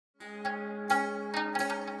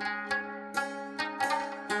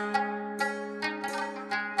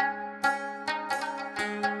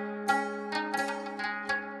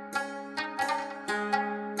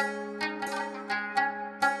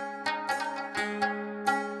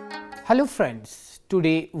Hello friends,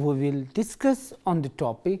 today we will discuss on the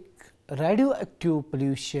topic radioactive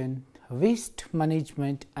pollution, waste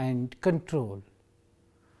management and control.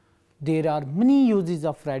 There are many uses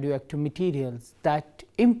of radioactive materials that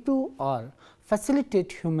improve or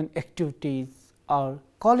facilitate human activities or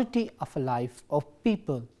quality of life of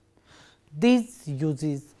people. These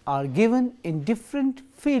uses are given in different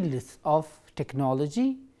fields of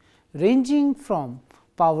technology, ranging from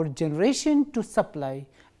power generation to supply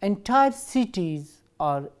entire cities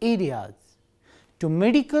or areas, to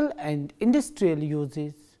medical and industrial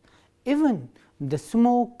uses, even the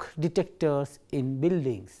smoke detectors in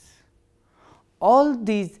buildings. All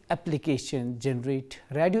these applications generate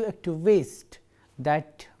radioactive waste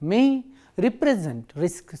that may represent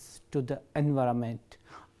risks to the environment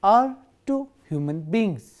or to human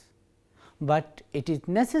beings, but it is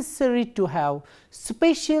necessary to have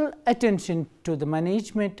special attention to the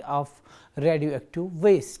management of radioactive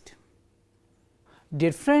waste.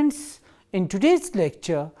 Dear friends, in today's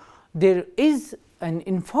lecture, there is an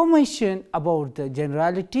information about the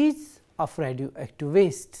generalities of radioactive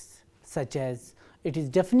wastes, such as its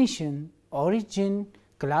definition, origin,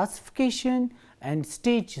 classification and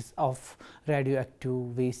stages of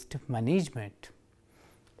radioactive waste management.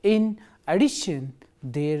 In addition,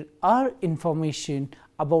 there are information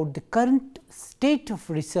about the current state of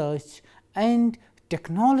research and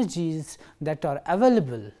technologies that are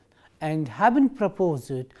available and have been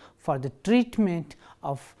proposed for the treatment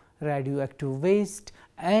of radioactive waste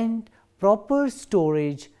and proper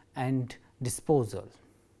storage and disposal.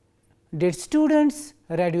 Dear students,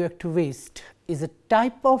 radioactive waste is a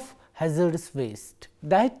type of hazardous waste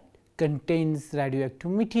that contains radioactive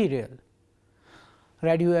material.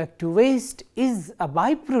 Radioactive waste is a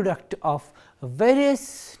byproduct of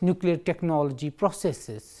various nuclear technology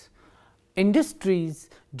processes. Industries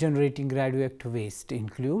generating radioactive waste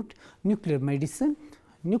include nuclear medicine,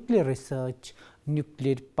 nuclear research,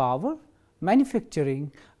 nuclear power, manufacturing,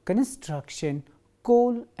 construction,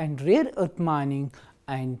 coal and rare earth mining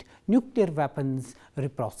and nuclear weapons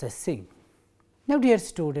reprocessing. Now, dear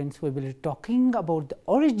students, we will be talking about the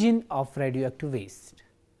origin of radioactive waste.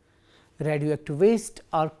 Radioactive waste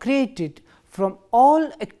are created from all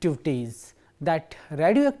activities that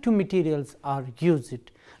radioactive materials are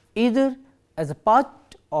used, either as a part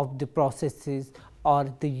of the processes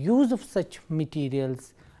or the use of such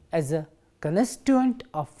materials as a constituent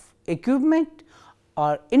of equipment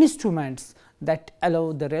or instruments that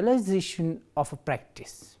allow the realization of a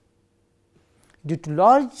practice. Due to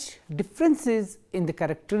large differences in the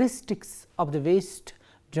characteristics of the waste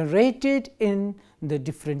generated in the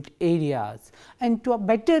different areas, and to a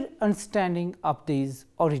better understanding of these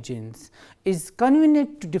origins, is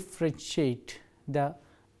convenient to differentiate the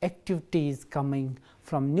activities coming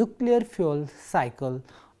from nuclear fuel cycle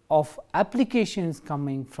of applications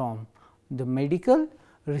coming from the medical,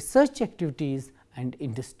 research activities and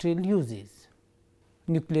industrial uses.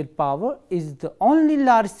 Nuclear power is the only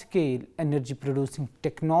large scale energy producing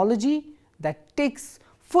technology that takes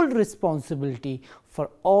full responsibility for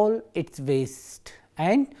all its waste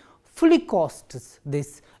and fully costs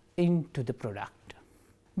this into the product.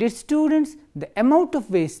 Dear students, the amount of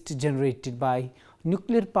waste generated by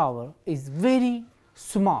nuclear power is very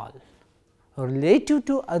small relative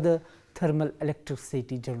to other thermal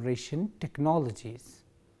electricity generation technologies.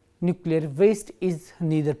 Nuclear waste is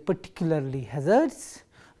neither particularly hazardous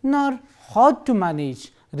nor hard to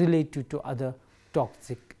manage relative to other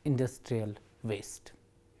toxic industrial waste.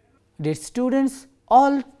 Dear students,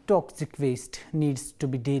 all toxic waste needs to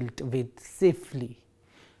be dealt with safely,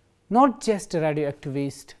 not just radioactive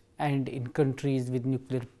waste. And in countries with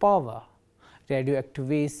nuclear power, radioactive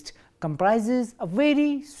waste comprises a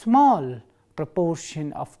very small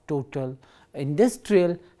proportion of total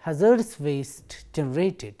industrial hazardous waste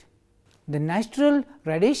generated. The natural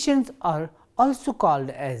radiations are also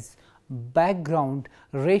called as background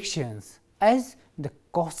radiations, as the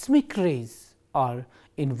cosmic rays are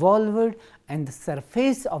involved and the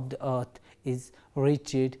surface of the earth is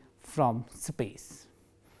reached from space.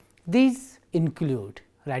 These include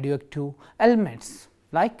radioactive elements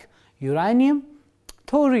like uranium,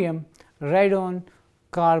 thorium, radon,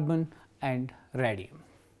 carbon and radium.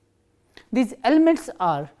 These elements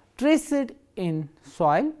are traced in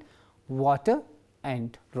soil, water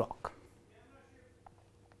and rock,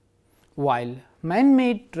 while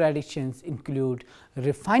man-made radiations include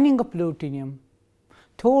refining of plutonium,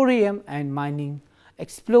 thorium and mining,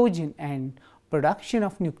 explosion and production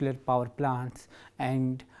of nuclear power plants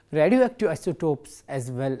and radioactive isotopes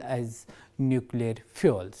as well as nuclear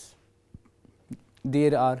fuels.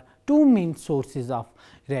 There are two main sources of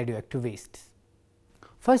radioactive waste.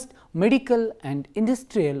 First, medical and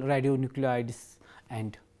industrial radionuclides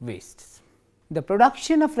and wastes. The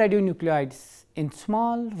production of radionuclides in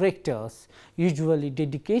small reactors, usually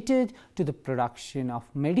dedicated to the production of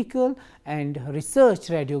medical and research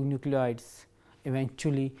radionuclides,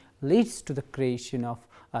 eventually leads to the creation of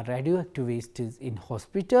radioactive wastes in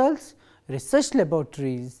hospitals, research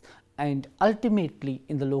laboratories, and ultimately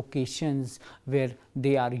in the locations where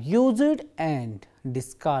they are used and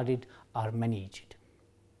discarded or managed.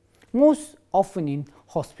 Most often in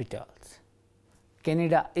hospitals.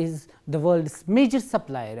 Canada is the world's major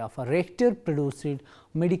supplier of reactor-produced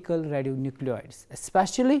medical radionuclides,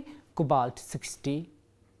 especially cobalt-60.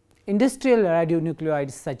 Industrial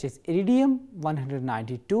radionuclides such as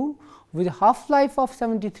iridium-192 with a half-life of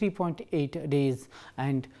 73.8 days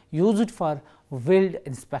and used for field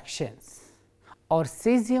inspections, or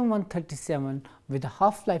cesium-137 with a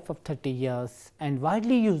half-life of 30 years and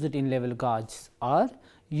widely used in level gauges are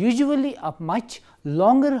usually of much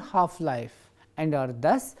longer half-life and are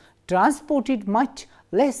thus transported much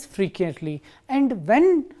less frequently, and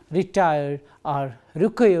when retired are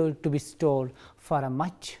required to be stored for a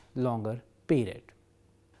much longer period.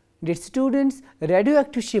 Dear students,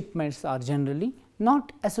 radioactive shipments are generally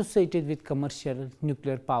not associated with commercial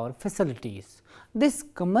nuclear power facilities. This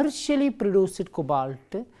commercially produced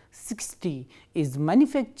cobalt-60 is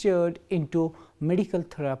manufactured into medical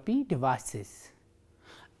therapy devices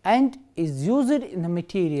and is used in the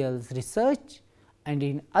materials research and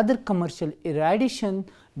in other commercial irradiation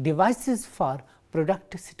devices for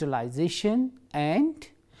product sterilization and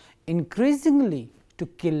increasingly to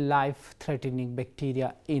kill life-threatening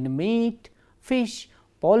bacteria in meat, fish,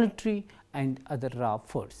 poultry and other raw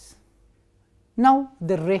foods. Now,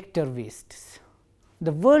 the reactor wastes.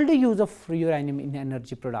 The world use of uranium in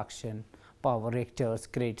energy production, power reactors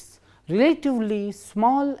creates relatively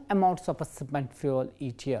small amounts of spent fuel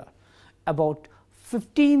each year, about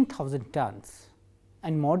 15,000 tons,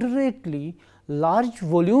 and moderately large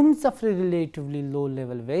volumes of relatively low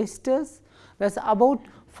level wastes, that is about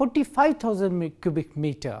 45,000 cubic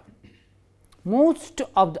meter. Most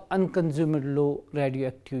of the unconsumed low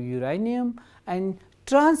radioactive uranium and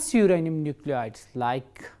transuranium nuclides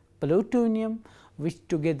like plutonium, which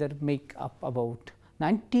together make up about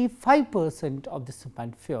 95% of the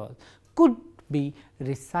spent fuel, could be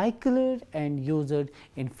recycled and used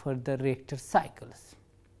in further reactor cycles.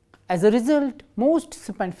 As a result, most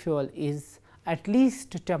spent fuel is at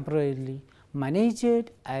least temporarily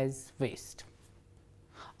managed as waste.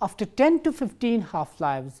 After 10 to 15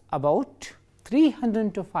 half-lives, about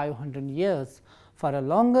 300 to 500 years for a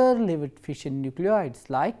longer lived fission nuclides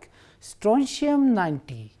like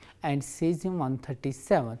strontium-90 and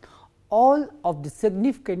cesium-137, all of the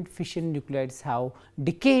significant fission nuclides have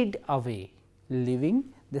decayed away, leaving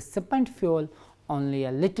the spent fuel only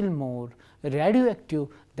a little more radioactive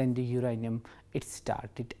than the uranium it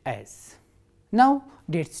started as. Now,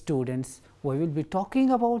 dear students, we will be talking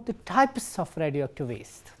about the types of radioactive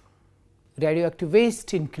waste. Radioactive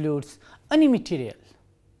waste includes any material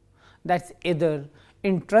that is either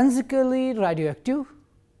intrinsically radioactive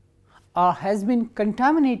or has been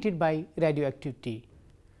contaminated by radioactivity,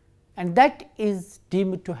 and that is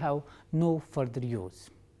deemed to have no further use.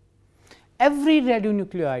 Every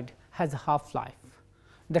radionuclide has a half-life.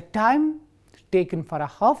 The time taken for a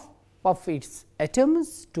half of its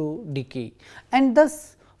atoms to decay, and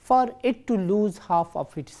thus for it to lose half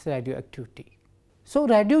of its radioactivity. So,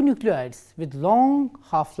 radionuclides with long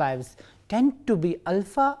half-lives tend to be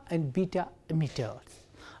alpha and beta emitters,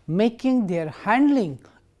 making their handling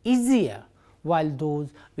easier, while those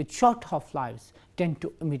with short half-lives tend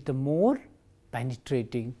to emit the more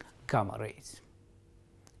penetrating gamma rays.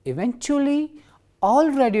 Eventually, all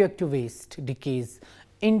radioactive waste decays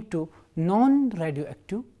into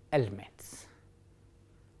non-radioactive elements.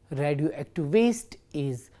 Radioactive waste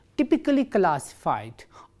is typically classified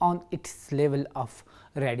on its level of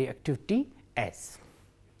radioactivity as: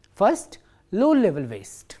 first, low level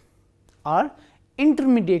waste, or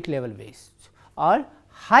intermediate level waste, or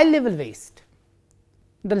high level waste.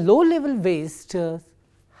 The low level waste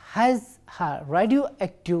has a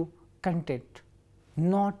radioactive content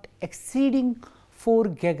not exceeding 4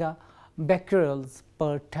 gigabecquerels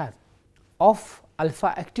per ton of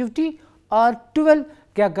alpha activity or 12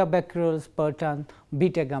 gigabecquerels per ton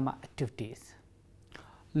beta gamma activities.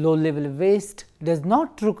 Low level waste does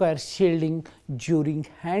not require shielding during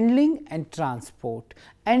handling and transport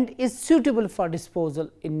and is suitable for disposal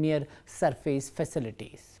in near surface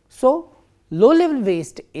facilities. So, low level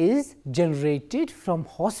waste is generated from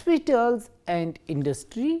hospitals and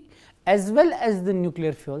industry as well as the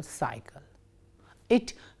nuclear fuel cycle.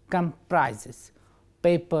 It comprises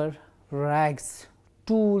paper, rags,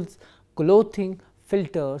 tools, clothing,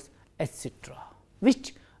 filters, etc.,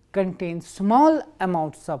 which contain small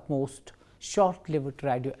amounts of most short-lived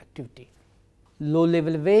radioactivity.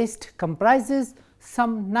 Low-level waste comprises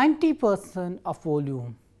some 90% of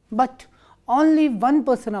volume, but only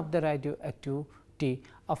 1% of the radioactivity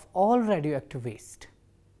of all radioactive waste.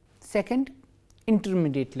 Second,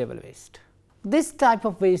 intermediate level waste. This type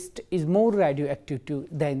of waste is more radioactive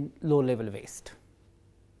than low-level waste,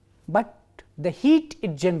 but the heat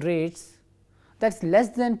it generates, that is less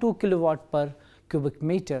than 2 kilowatt per cubic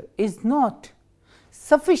meter, is not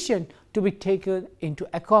sufficient to be taken into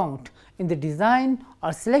account in the design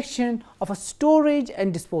or selection of a storage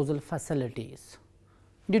and disposal facilities.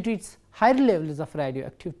 Due to its higher levels of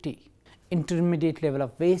radioactivity, intermediate level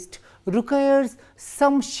of waste requires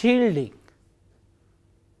some shielding.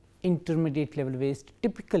 Intermediate level waste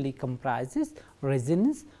typically comprises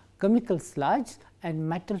resins, chemical sludge and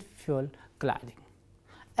metal fuel cladding,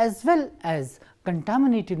 as well as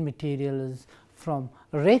contaminated materials from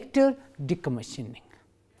reactor decommissioning.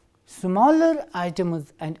 Smaller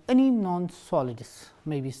items and any non-solids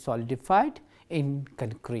may be solidified in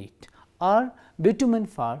concrete or bitumen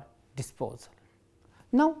for disposal.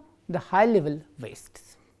 Now, the high level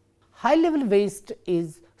wastes. High level waste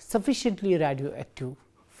is sufficiently radioactive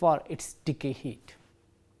for its decay heat,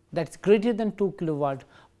 that is greater than 2 kilowatt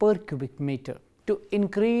per cubic meter, to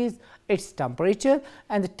increase its temperature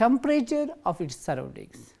and the temperature of its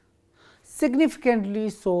surroundings. Significantly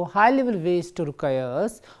so, high level waste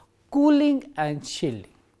requires cooling and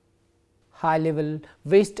shielding. High level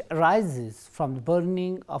waste arises from the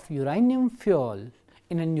burning of uranium fuel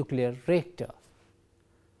in a nuclear reactor.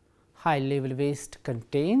 High level waste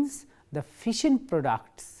contains the fission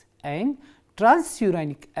products and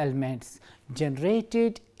transuranic elements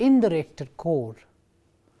generated in the reactor core.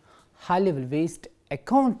 High level waste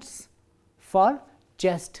accounts for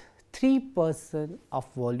just 3%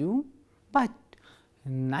 of volume, but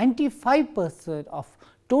 95% of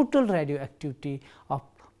total radioactivity of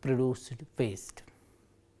produced waste.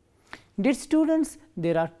 Dear students,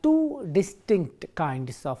 there are two distinct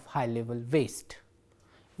kinds of high level waste: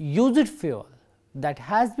 used fuel, that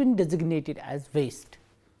has been designated as waste;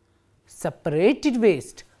 separated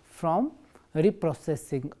waste from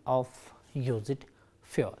reprocessing of used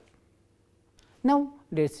fuel. Now,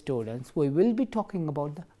 dear students, we will be talking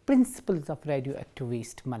about the principles of radioactive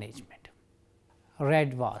waste management.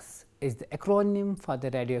 RADWAS is the acronym for the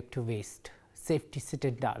Radioactive Waste Safety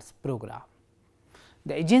Standards Program.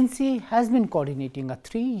 The agency has been coordinating a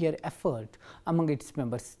 3-year effort among its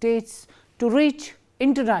member states to reach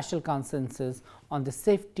international consensus on the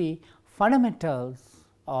safety fundamentals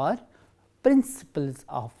or principles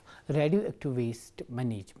of radioactive waste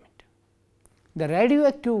management. The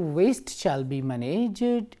radioactive waste shall be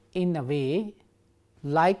managed in a way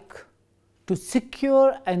like to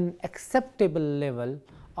secure an acceptable level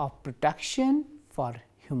of protection for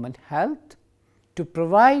human health, to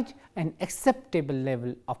provide an acceptable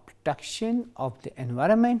level of protection of the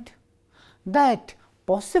environment, that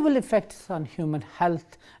possible effects on human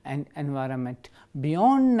health and environment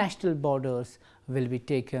beyond national borders will be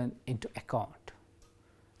taken into account,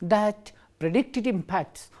 that predicted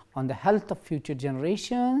impacts on the health of future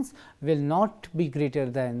generations will not be greater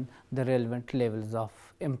than the relevant levels of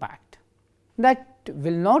impact, that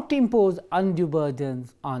will not impose undue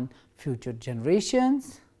burdens on future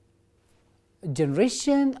generations.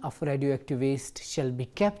 Generation of radioactive waste shall be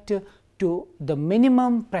kept to the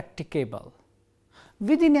minimum practicable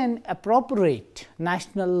within an appropriate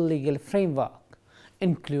national legal framework,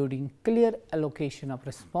 including clear allocation of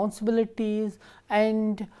responsibilities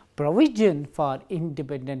and provision for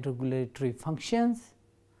independent regulatory functions,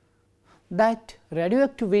 that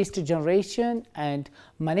radioactive waste generation and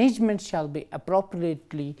management shall be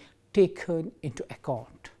appropriately taken into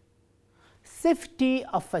account. Safety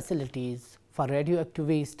of facilities for radioactive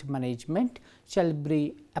waste management shall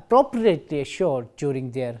be appropriately assured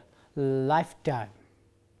during their lifetime.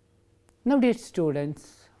 Now, dear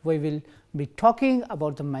students, we will be talking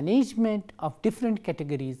about the management of different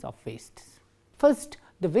categories of wastes. First,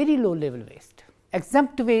 the very low level waste.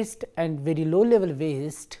 Exempt waste and very low level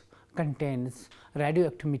waste contains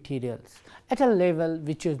radioactive materials at a level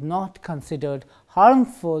which is not considered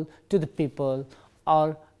harmful to the people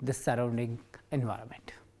or the surrounding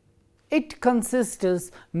environment. It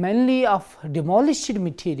consists mainly of demolished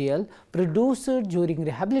material produced during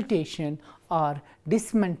rehabilitation or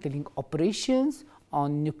dismantling operations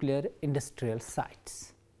on nuclear industrial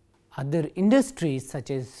sites. Other industries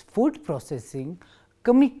such as food processing,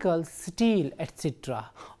 chemical, steel, etc.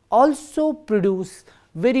 also produce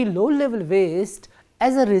very low level waste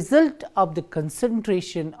as a result of the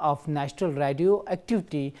concentration of natural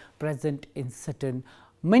radioactivity present in certain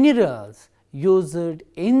minerals used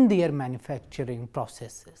in their manufacturing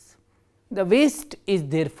processes. The waste is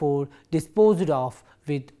therefore disposed of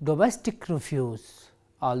with domestic refuse,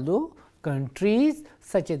 although countries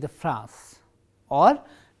such as France are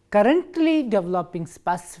currently developing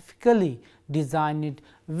specifically designed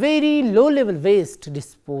very low level waste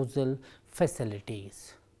disposal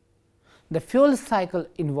facilities. The fuel cycle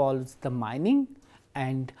involves the mining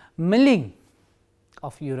and milling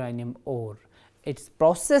of uranium ore, its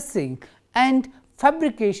processing and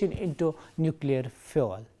fabrication into nuclear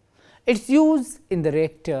fuel. Its use in the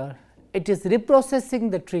reactor, it is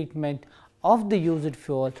reprocessing the treatment of the used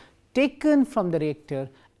fuel taken from the reactor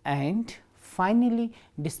and finally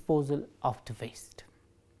disposal of the waste.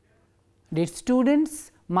 Dear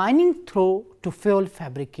students, mining through to fuel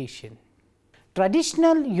fabrication.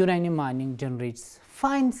 Traditional uranium mining generates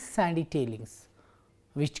fine sandy tailings,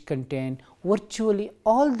 which contain virtually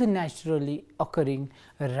all the naturally occurring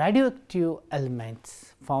radioactive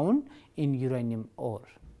elements found in uranium ore.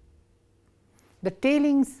 The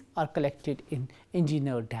tailings are collected in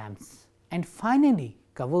engineered dams and finally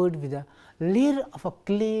covered with a layer of a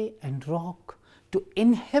clay and rock to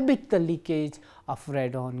inhibit the leakage of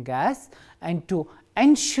radon gas and to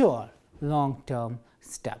ensure long term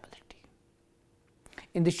stability.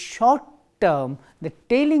 In the short term, the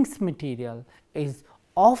tailings material is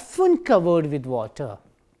often covered with water.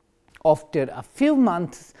 After a few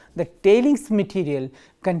months, the tailings material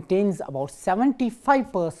contains about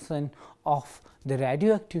 75% of the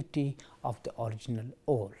radioactivity of the original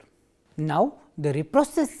ore. Now, the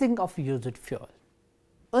reprocessing of used fuel.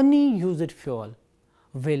 Any used fuel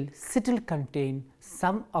will still contain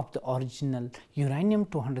some of the original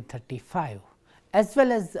uranium-235 as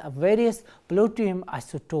well as various plutonium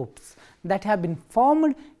isotopes that have been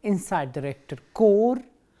formed inside the reactor core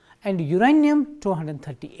and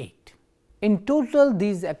uranium-238. In total,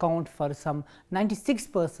 these account for some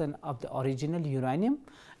 96% of the original uranium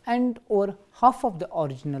and over half of the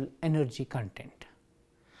original energy content.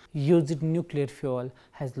 Used nuclear fuel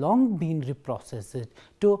has long been reprocessed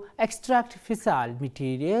to extract fissile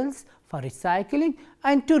materials for recycling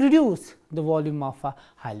and to reduce the volume of a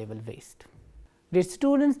high level waste. Dear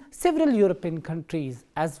students, several European countries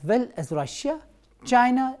as well as Russia,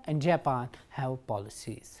 China and Japan have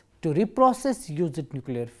policies to reprocess used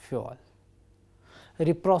nuclear fuel.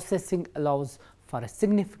 Reprocessing allows for a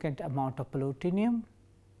significant amount of plutonium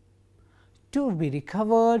to be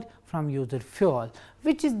recovered from used fuel,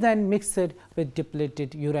 which is then mixed with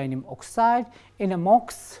depleted uranium oxide in a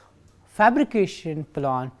MOX fabrication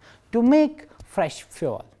plant to make fresh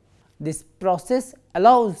fuel. This process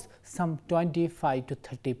allows some 25 to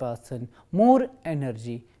 30% more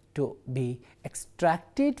energy to be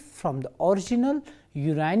extracted from the original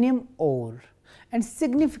uranium ore and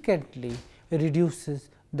significantly reduces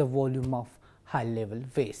the volume of high level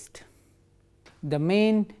waste. The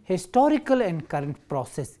main historical and current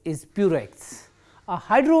process is PUREX, a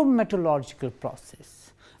hydrometallurgical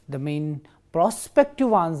process. The main prospective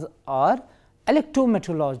ones are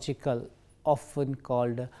electrometallurgical, often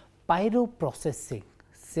called pyroprocessing,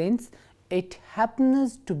 since it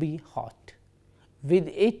happens to be hot. With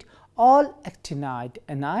it, all actinide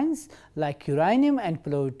anions like uranium and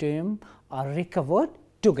plutonium are recovered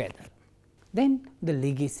together. Then the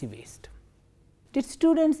legacy waste. Dear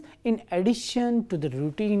students, in addition to the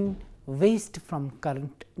routine waste from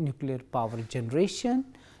current nuclear power generation,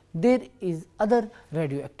 there is other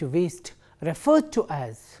radioactive waste referred to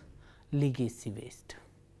as legacy waste.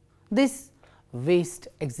 This waste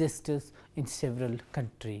exists in several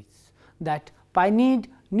countries that pioneered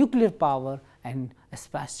nuclear power and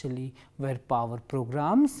especially where power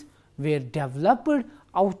programs were developed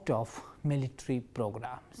out of military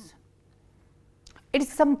programs. It is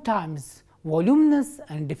sometimes voluminous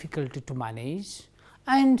and difficult to manage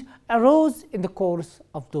and arose in the course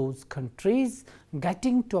of those countries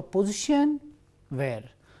getting to a position where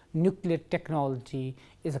nuclear technology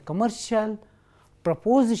is a commercial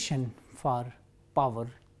proposition for power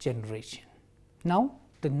generation. Now,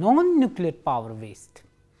 the non-nuclear power waste.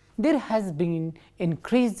 There has been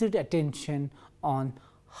increased attention on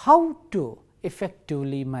how to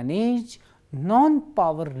effectively manage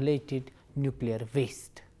non-power related nuclear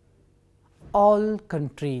waste. All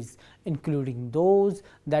countries, including those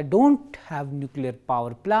that do not have nuclear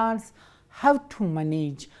power plants, have to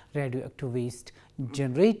manage radioactive waste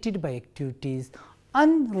generated by activities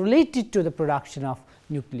unrelated to the production of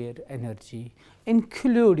nuclear energy,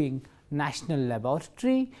 including national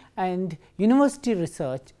laboratory and university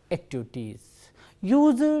research activities,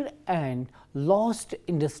 used and lost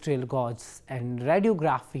industrial gases and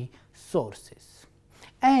radiography sources,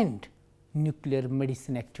 and nuclear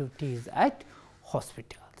medicine activities at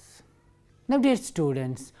hospitals. Now, dear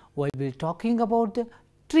students, we will be talking about the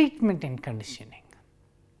treatment and conditioning.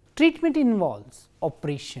 Treatment involves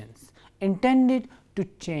operations intended to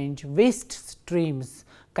change waste streams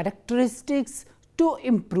characteristics to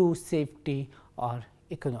improve safety or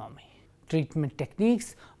economy. Treatment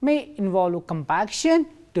techniques may involve compaction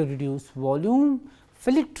to reduce volume,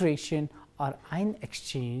 filtration or ion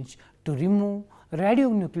exchange to remove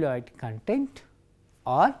radionuclide content,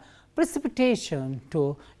 or precipitation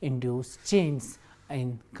to induce change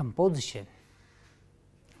in composition.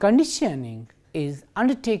 Conditioning is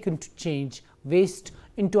undertaken to change waste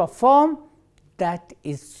into a form that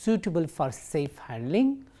is suitable for safe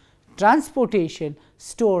handling, transportation,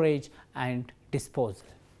 storage and disposal.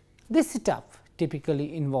 This step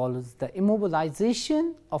typically involves the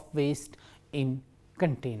immobilization of waste in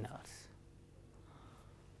containers.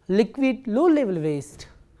 Liquid low level waste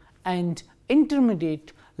and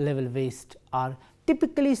intermediate level waste are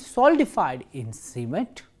typically solidified in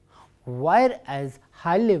cement, whereas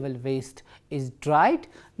high level waste is dried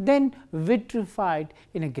then vitrified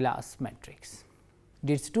in a glass matrix.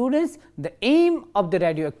 Dear students, the aim of the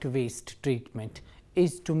radioactive waste treatment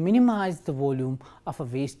is to minimize the volume of a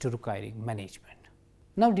waste requiring management.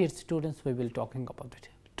 Now, dear students, we will talking about the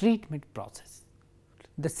treatment process.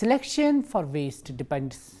 The selection for waste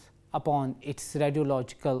depends upon its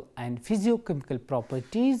radiological and physiochemical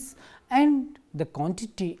properties and the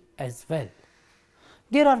quantity as well.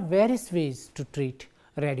 There are various ways to treat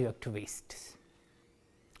radioactive wastes.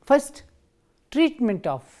 First, treatment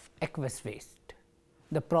of aqueous waste.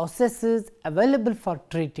 The processes available for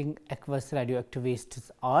treating aqueous radioactive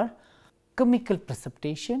wastes are chemical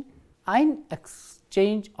precipitation, ion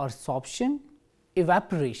exchange or sorption,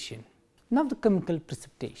 evaporation. Now, the chemical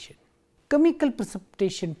precipitation. Chemical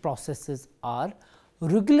precipitation processes are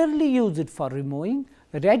regularly used for removing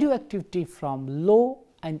radioactivity from low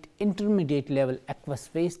and intermediate level aqueous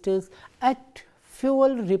wastes at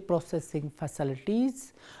fuel reprocessing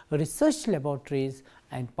facilities, research laboratories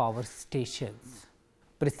and power stations.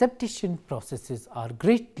 Precipitation processes are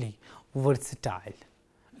greatly versatile,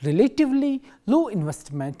 relatively low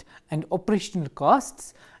investment and operational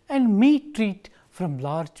costs, and may treat from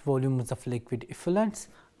large volumes of liquid effluents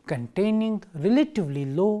containing relatively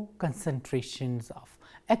low concentrations of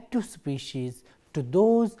active species to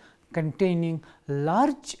those containing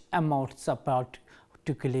large amounts of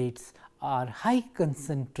particulates or high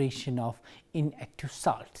concentration of inactive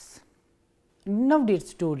salts. Now, dear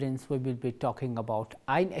students, we will be talking about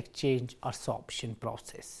ion exchange or sorption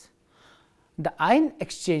process. The ion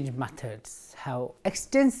exchange methods have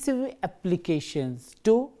extensive applications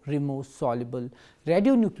to remove soluble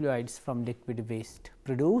radionuclides from liquid waste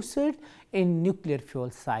produced in nuclear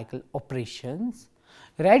fuel cycle operations,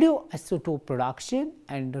 radioisotope production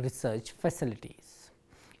and research facilities.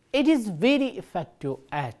 It is very effective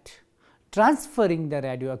at transferring the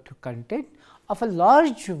radioactive content of a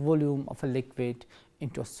large volume of a liquid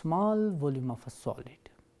into a small volume of a solid.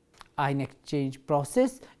 Ion exchange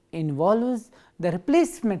process involves the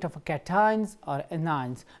replacement of cations or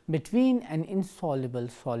anions between an insoluble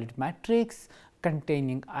solid matrix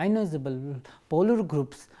containing ionizable polar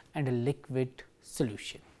groups and a liquid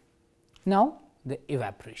solution. Now, the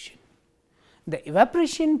evaporation. The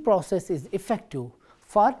evaporation process is effective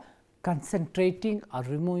for concentrating or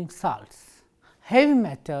removing salts, heavy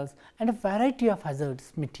metals and a variety of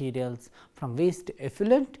hazardous materials from waste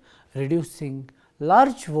effluent, reducing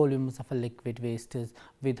large volumes of liquid wastes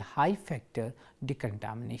with high factor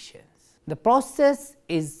decontaminations. The process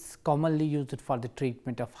is commonly used for the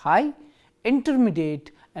treatment of high,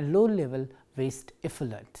 intermediate and low level waste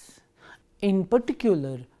effluents. In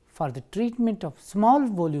particular, for the treatment of small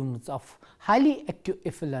volumes of highly active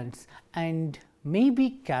effluents and may be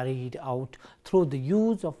carried out through the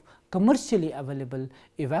use of commercially available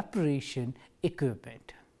evaporation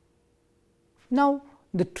equipment. Now,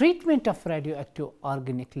 the treatment of radioactive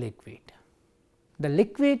organic liquid. The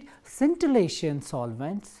liquid scintillation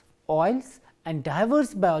solvents, oils and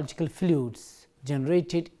diverse biological fluids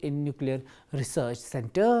generated in nuclear research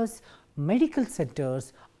centers, medical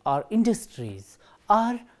centers or industries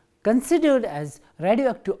are considered as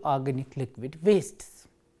radioactive organic liquid wastes.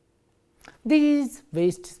 These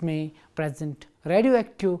wastes may present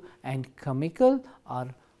radioactive and chemical or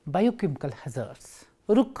biochemical hazards,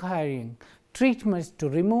 requiring treatments to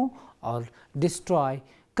remove or destroy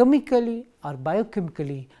chemically or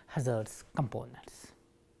biochemically hazardous components.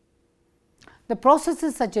 The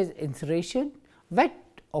processes such as incineration, wet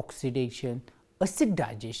oxidation, acid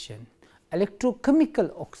digestion,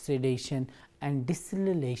 electrochemical oxidation and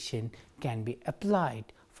distillation can be applied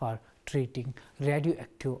for treating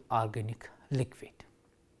radioactive organic liquid.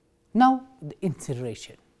 Now, the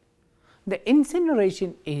incineration. The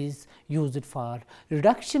incineration is used for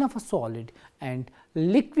reduction of a solid and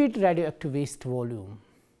liquid radioactive waste volume,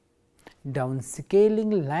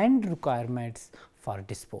 downscaling land requirements for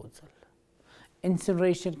disposal.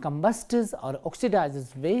 Incineration combusts or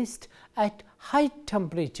oxidizes waste at high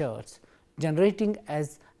temperatures, generating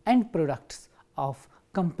as end products of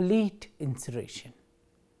complete incineration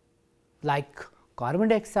like carbon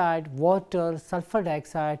dioxide, water, sulfur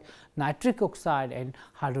dioxide, nitric oxide and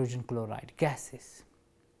hydrogen chloride gases.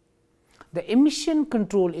 The emission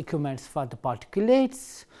control equipments for the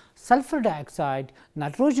particulates, sulfur dioxide,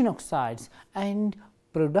 nitrogen oxides and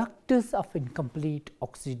products of incomplete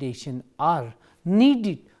oxidation are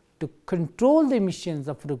needed to control the emissions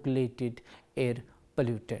of regulated air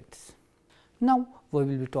pollutants. Now, we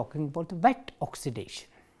will be talking about the wet oxidation.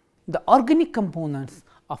 The organic components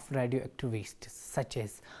of radioactive waste such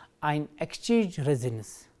as ion exchange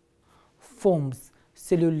resins, foams,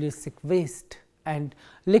 cellulosic waste and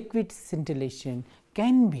liquid scintillation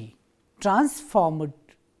can be transformed,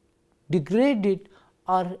 degraded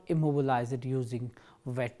or immobilized using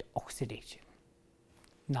wet oxidation.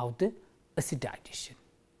 Now, the acid digestion.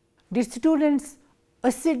 Dear students,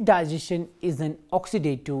 acid digestion is an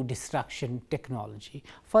oxidative destruction technology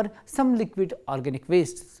for some liquid organic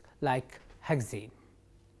wastes like hexane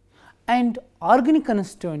and organic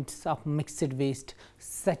constituents of mixed waste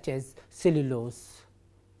such as cellulose,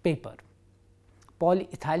 paper,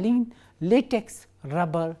 polyethylene, latex,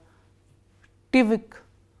 rubber, Tyvek,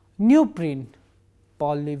 neoprene,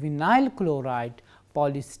 polyvinyl chloride,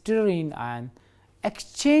 polystyrene and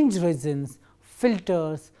exchange resins,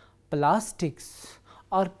 filters, plastics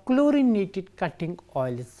or chlorinated cutting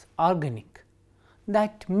oils organic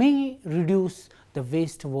that may reduce the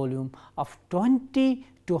waste volume of 20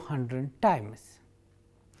 to 100 times.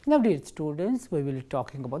 Now, dear students, we will be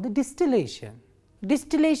talking about the distillation.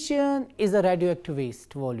 Distillation is a radioactive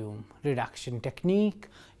waste volume reduction technique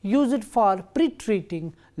used for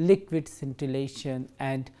pre-treating liquid scintillation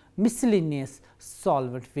and miscellaneous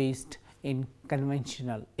solvent waste in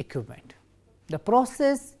conventional equipment. The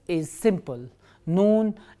process is simple,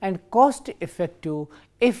 known and cost effective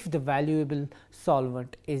if the valuable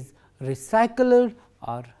solvent is recycled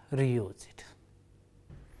or reused.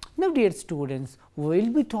 Now, dear students, we will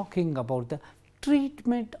be talking about the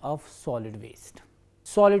treatment of solid waste.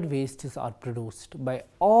 Solid wastes are produced by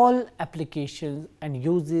all applications and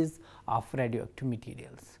uses of radioactive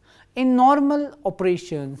materials in normal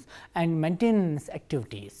operations and maintenance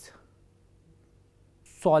activities.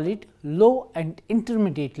 Solid, low and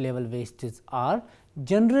intermediate level wastes are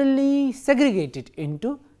generally segregated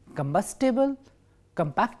into combustible,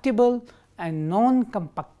 compactable and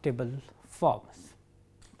non-compactable forms.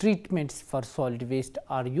 Treatments for solid waste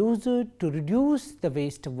are used to reduce the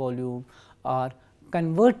waste volume or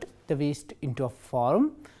convert the waste into a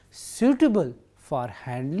form suitable for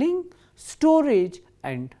handling, storage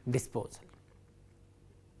and disposal.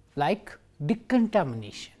 Like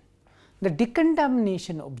decontamination. The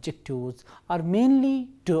decontamination objectives are mainly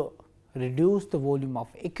to reduce the volume of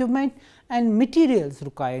equipment and materials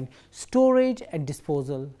required storage and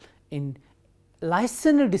disposal in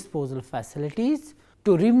licensed disposal facilities,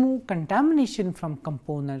 to remove contamination from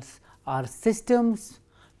components or systems,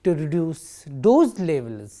 to reduce dose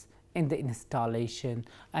levels in the installation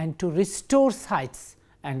and to restore sites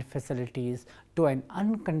and facilities to an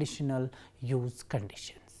unconditional use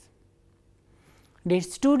conditions. Dear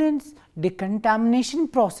students, decontamination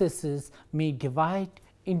processes may divide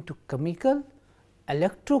into chemical,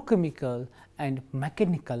 electrochemical and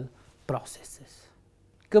mechanical processes.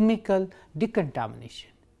 Chemical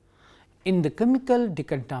decontamination. In the chemical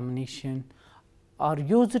decontamination are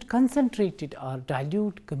used concentrated or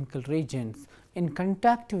dilute chemical reagents in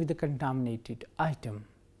contact with the contaminated item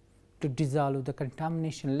to dissolve the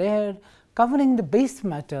contamination layer covering the base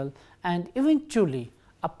metal and eventually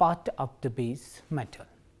a part of the base metal.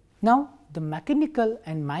 Now, the mechanical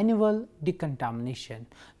and manual decontamination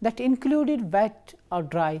that included wet or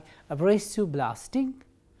dry abrasive blasting,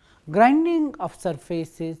 grinding of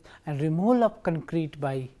surfaces and removal of concrete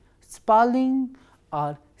by spalling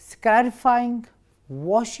or scarifying,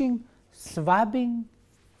 washing, swabbing,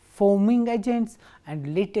 foaming agents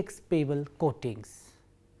and latex pebble coatings.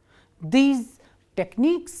 These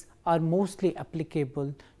techniques are mostly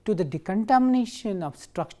applicable to the decontamination of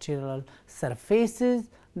structural surfaces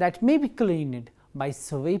that may be cleaned by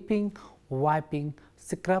sweeping, wiping,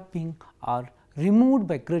 scrubbing or removed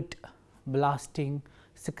by grit blasting,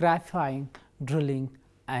 scarifying, drilling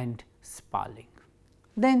and spalling.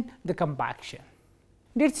 Then the compaction.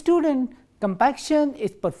 Dear student, compaction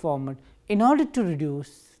is performed in order to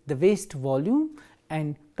reduce the waste volume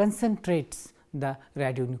and concentrates the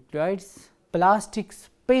radionuclides. Plastics,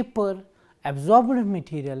 paper, absorbent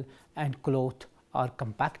material and cloth are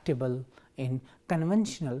compactable in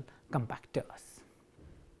conventional compactors.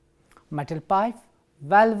 Metal pipe,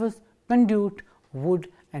 valves, conduit, wood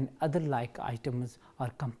and other like items are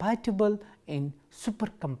compatible in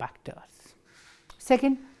supercompactors.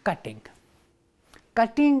 Second, cutting.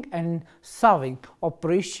 Cutting and sawing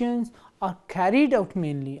operations are carried out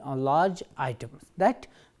mainly on large items that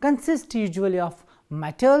consist usually of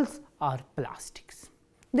metals or plastics.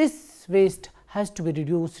 This waste has to be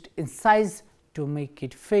reduced in size to make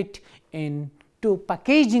it fit into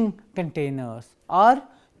packaging containers or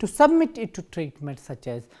to submit it to treatment such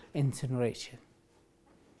as incineration.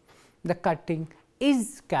 The cutting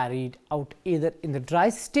is carried out either in the dry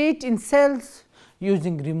state in cells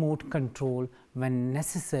using remote control when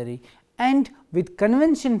necessary and with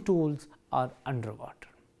conventional tools or underwater.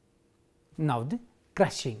 Now the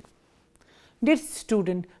crushing. Dear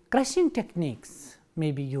student, crushing techniques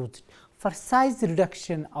may be used for size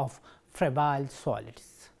reduction of fragile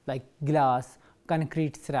solids like glass,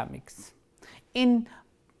 concrete, ceramics. In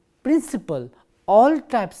principle, all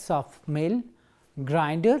types of mill,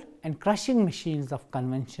 grinder and crushing machines of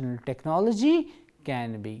conventional technology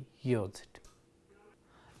can be used.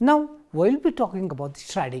 Now, we will be talking about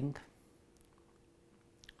shredding.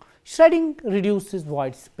 Shredding reduces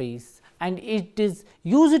void space and it is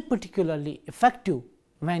used particularly effective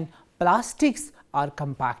when plastics are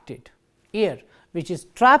compacted. Air which is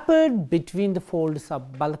trapped between the folds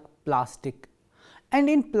of bulk plastic and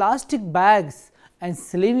in plastic bags and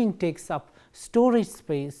sleeving takes up storage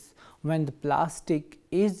space. When the plastic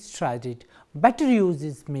is shredded, better use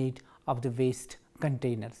is made of the waste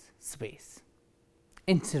containers space.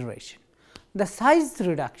 Incineration. The size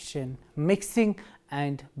reduction, mixing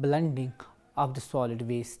and blending of the solid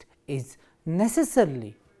waste is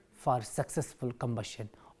necessarily for successful combustion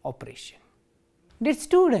operation. Dear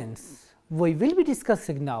students, we will be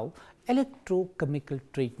discussing now electrochemical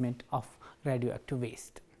treatment of radioactive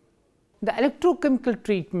waste. The electrochemical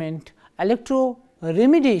treatment,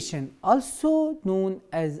 electroremediation, also known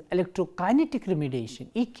as electrokinetic remediation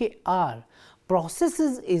 (EKR)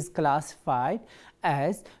 processes is classified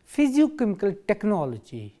as physiochemical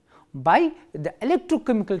technology by the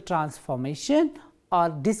electrochemical transformation or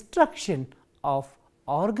destruction of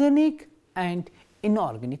organic and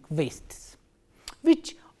inorganic wastes,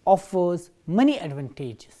 which offers many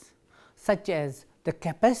advantages such as the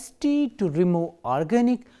capacity to remove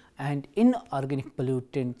organic and inorganic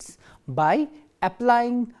pollutants by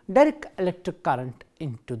applying direct electric current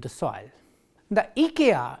into the soil. The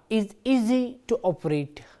EKR is easy to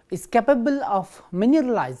operate, is capable of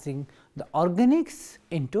mineralizing the organics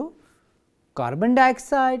into carbon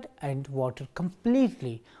dioxide and water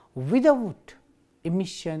completely without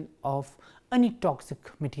emission of any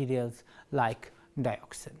toxic materials like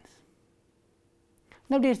dioxins.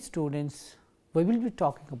 Now, dear students, we will be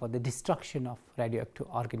talking about the destruction of radioactive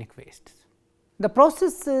organic wastes. The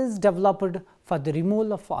processes developed for the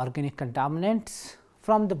removal of organic contaminants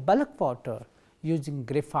from the bulk water using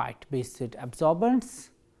graphite based absorbents,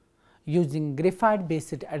 with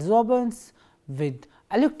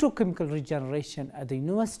electrochemical regeneration at the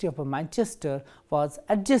University of Manchester was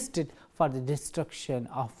adjusted for the destruction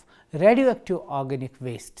of radioactive organic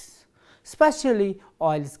wastes, especially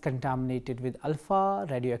oils contaminated with alpha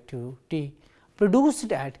radioactivity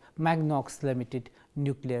produced at Magnox Limited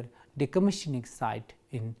nuclear decommissioning site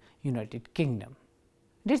in United Kingdom.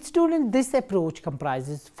 Dear students, this approach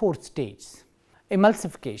comprises 4 stages.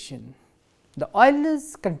 Emulsification. The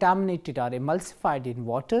oils contaminated are emulsified in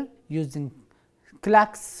water using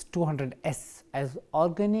Clax 200S as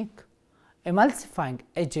organic emulsifying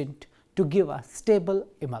agent to give a stable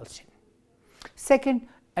emulsion. Second,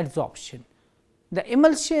 adsorption. The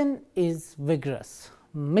emulsion is vigorous,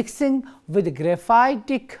 mixing with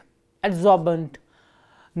graphitic adsorbent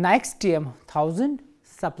Nioxtium 1000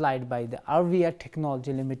 supplied by the Arvia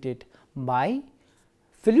Technology Limited by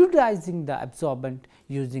fluidizing the absorbent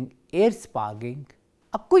using air sparging.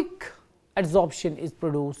 A quick adsorption is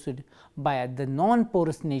produced by the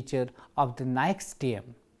non-porous nature of the Nioxtium.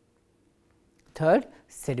 Third,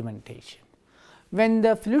 sedimentation. When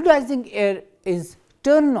the fluidizing air is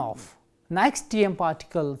turned off, Nioxtium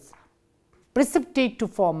particles precipitate to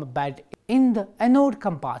form a bed in the anode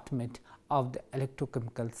compartment of the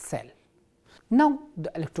electrochemical cell. Now,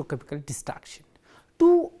 the electrochemical destruction.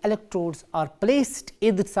 two electrodes are placed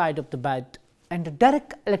either side of the bed and a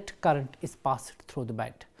direct electric current is passed through the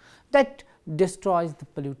bed that destroys the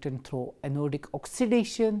pollutant through anodic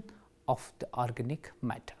oxidation of the organic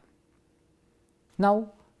matter.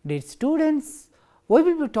 Now, dear students, we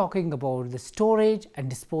will be talking about the storage and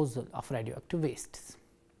disposal of radioactive wastes.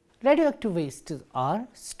 Radioactive wastes are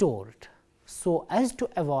stored so as to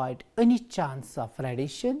avoid any chance of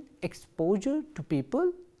radiation exposure to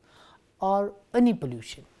people or any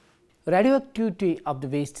pollution. Radioactivity of the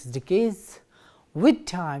wastes decays with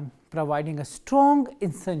time, providing a strong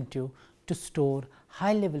incentive to store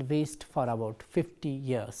high level waste for about 50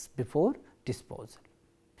 years before disposal.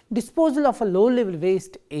 Disposal of a low level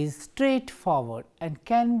waste is straightforward and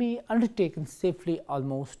can be undertaken safely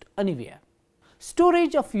almost anywhere.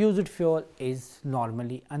 Storage of used fuel is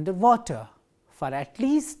normally underwater for at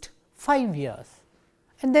least 5 years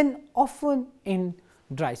and then often in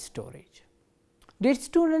dry storage. Dear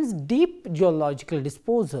students, deep geological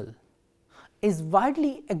disposal is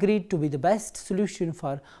widely agreed to be the best solution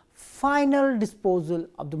for final disposal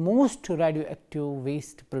of the most radioactive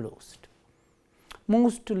waste produced.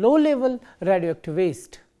 Most low level radioactive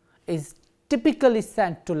waste is typically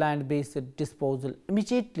sent to land based disposal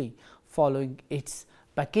immediately following its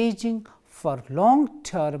packaging for long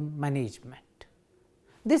term management.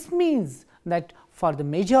 This means that for the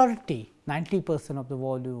majority 90% of the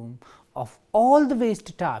volume of all the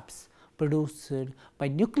waste types produced by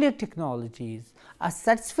nuclear technologies, a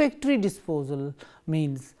satisfactory disposal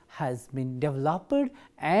means has been developed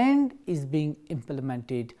and is being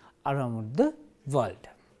implemented around the world.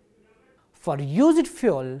 For used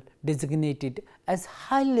fuel designated as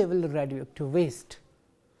high level radioactive waste,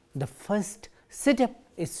 the first setup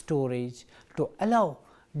is storage to allow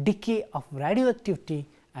decay of radioactivity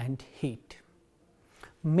and heat,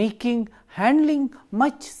 making handling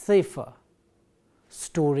much safer.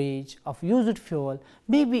 Storage of used fuel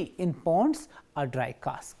may be in ponds or dry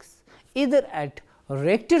casks, either at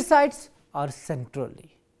reactor sites or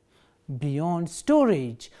centrally. Beyond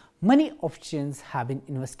storage, many options have been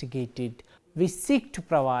investigated. We seek to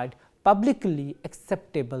provide publicly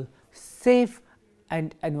acceptable, safe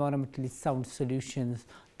and environmentally sound solutions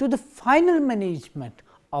to the final management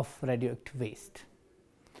of radioactive waste.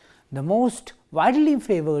 The most widely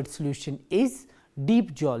favored solution is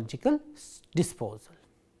deep geological disposal.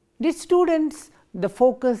 Dear students, the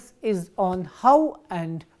focus is on how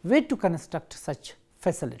and where to construct such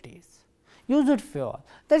facilities. Used fuel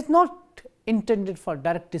that is not intended for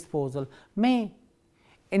direct disposal may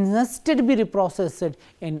instead be reprocessed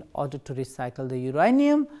in order to recycle the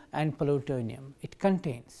uranium and plutonium it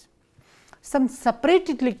contains. Some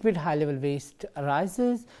separated liquid high level waste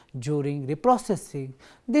arises during reprocessing.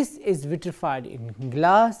 This is vitrified in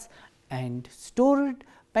glass and stored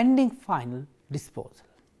pending final disposal.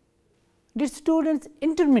 Dear students,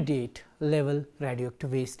 intermediate level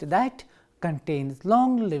radioactive waste that contains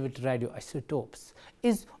long lived radioisotopes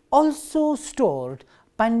is also stored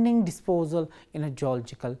pending disposal in a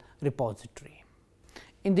geological repository.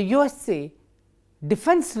 In the USA,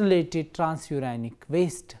 defense related transuranic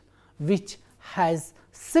waste, which has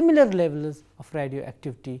similar levels of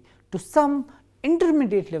radioactivity to some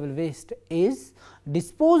intermediate level waste, is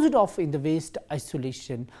disposed of in the waste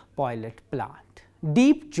isolation pilot plant,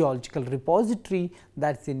 deep geological repository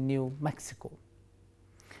that is in New Mexico.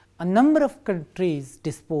 A number of countries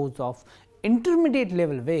dispose of intermediate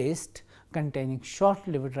level waste containing short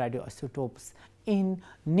lived radioisotopes in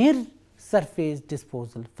near surface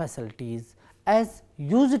disposal facilities as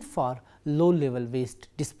used for low level waste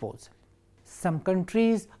disposal. Some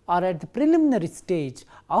countries are at the preliminary stage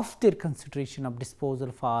of their consideration of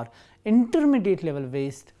disposal for intermediate level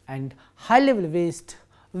waste and high level waste,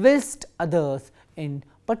 whilst others, in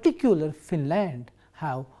particular Finland,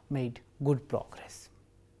 have made good progress.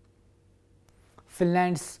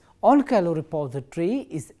 Finland's Onkalo repository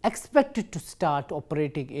is expected to start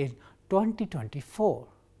operating in 2024.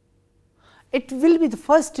 It will be the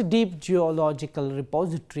first deep geological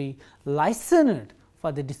repository licensed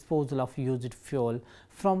for the disposal of used fuel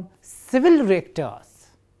from civil reactors.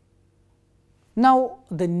 Now,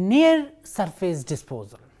 the near surface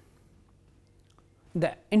disposal.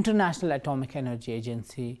 The International Atomic Energy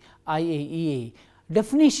Agency IAEA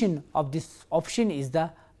definition of this option is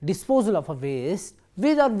the disposal of a waste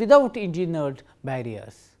with or without engineered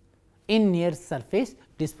barriers in near surface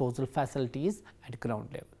disposal facilities at ground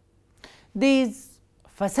level. These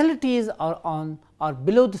facilities are on or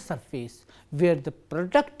below the surface, where the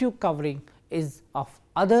protective covering is of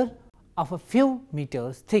a few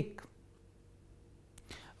meters thick.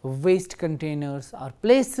 Waste containers are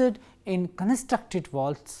placed in constructed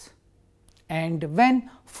vaults and when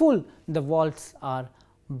full, the vaults are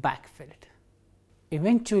backfilled.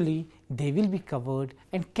 Eventually, they will be covered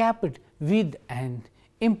and capped with an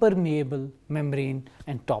impermeable membrane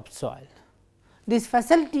and topsoil. These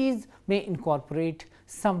facilities may incorporate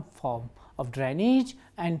some form of drainage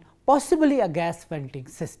and possibly a gas venting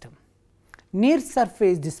system. Near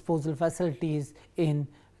surface disposal facilities in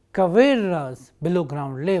cavernas below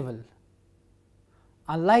ground level.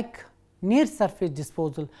 Unlike near surface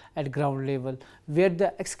disposal at ground level, where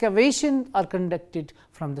the excavations are conducted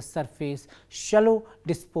from the surface, shallow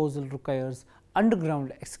disposal requires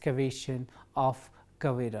underground excavation of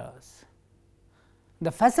cavernas.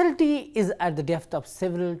 The facility is at the depth of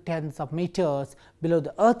several tens of meters below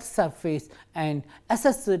the earth's surface and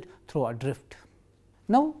accessed through a drift.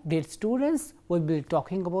 Now, dear students, we will be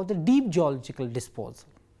talking about the deep geological disposal.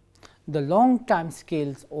 The long time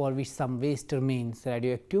scales over which some waste remains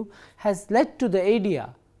radioactive has led to the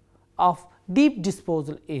idea of deep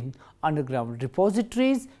disposal in underground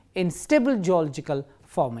repositories in stable geological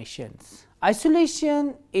formations.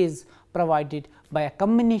 Isolation is provided by a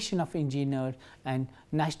combination of engineered and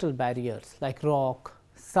natural barriers like rock,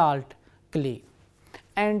 salt, clay,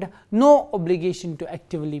 and no obligation to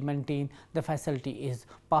actively maintain the facility is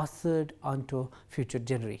passed on to future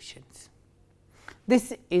generations.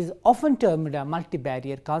 This is often termed a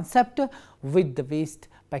multi-barrier concept, with the waste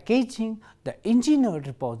packaging, the engineered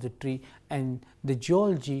repository and the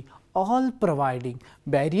geology all providing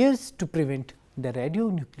barriers to prevent the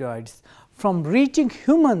radionuclides from reaching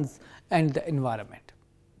humans and the environment.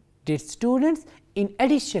 Dear students, in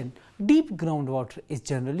addition, deep groundwater is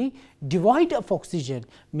generally devoid of oxygen,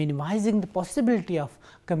 minimizing the possibility of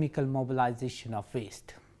chemical mobilization of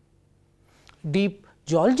waste. Deep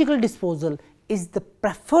geological disposal is the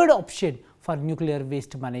preferred option for nuclear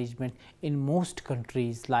waste management in most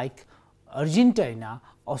countries like Argentina,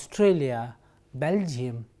 Australia,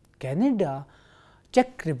 Belgium, Canada,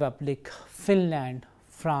 Czech Republic, Finland,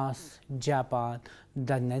 France, Japan,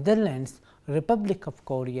 the Netherlands, Republic of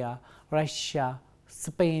Korea, Russia,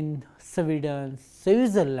 Spain, Sweden,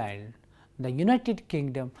 Switzerland, the United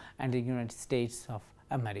Kingdom and the United States of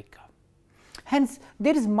America. Hence,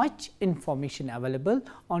 there is much information available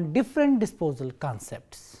on different disposal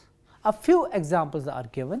concepts. A few examples are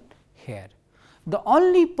given here. The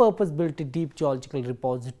only purpose-built deep geological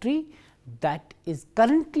repository that is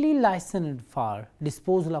currently licensed for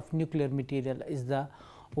disposal of nuclear material is the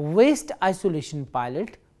Waste Isolation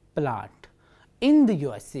Pilot Plant in the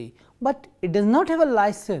USA, but it does not have a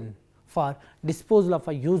license for disposal of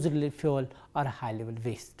a used fuel or high level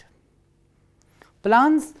waste.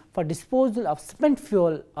 Plans for disposal of spent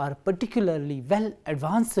fuel are particularly well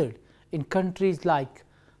advanced in countries like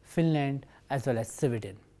Finland as well as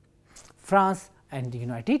Sweden, France and the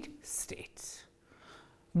United States.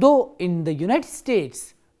 Though in the United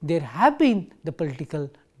States there have been the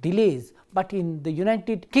political delays, but in the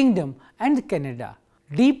United Kingdom and Canada,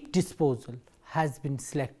 deep disposal has been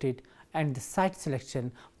selected and the site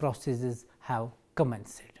selection processes have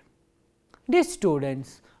commenced. Dear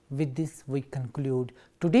students, with this we conclude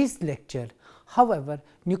today's lecture. However,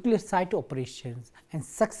 nuclear site operations and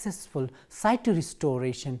successful site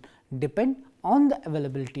restoration depend on the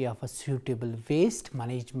availability of a suitable waste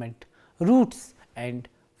management routes and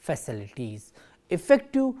facilities.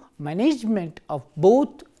 Effective management of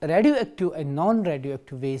both radioactive and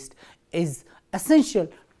non-radioactive waste is essential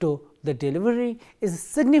to the delivery is a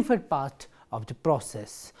significant part of the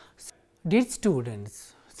process. Dear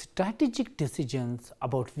students, strategic decisions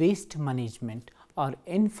about waste management are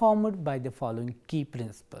informed by the following key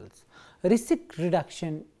principles. Risk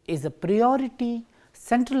reduction is a priority,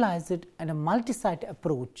 centralized and a multi-site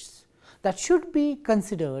approach that should be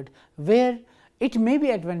considered where it may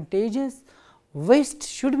be advantageous. Waste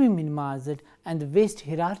should be minimized and the waste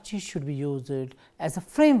hierarchy should be used as a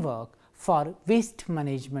framework for waste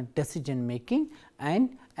management decision making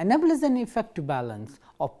and enables an effective balance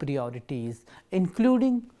of priorities,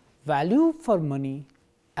 including value for money,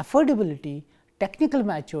 affordability, technical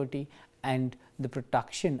maturity and the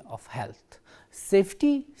protection of health,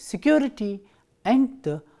 safety, security and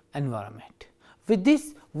the environment. With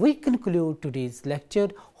this, we conclude today's lecture.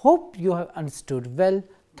 Hope you have understood well.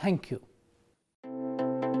 Thank you.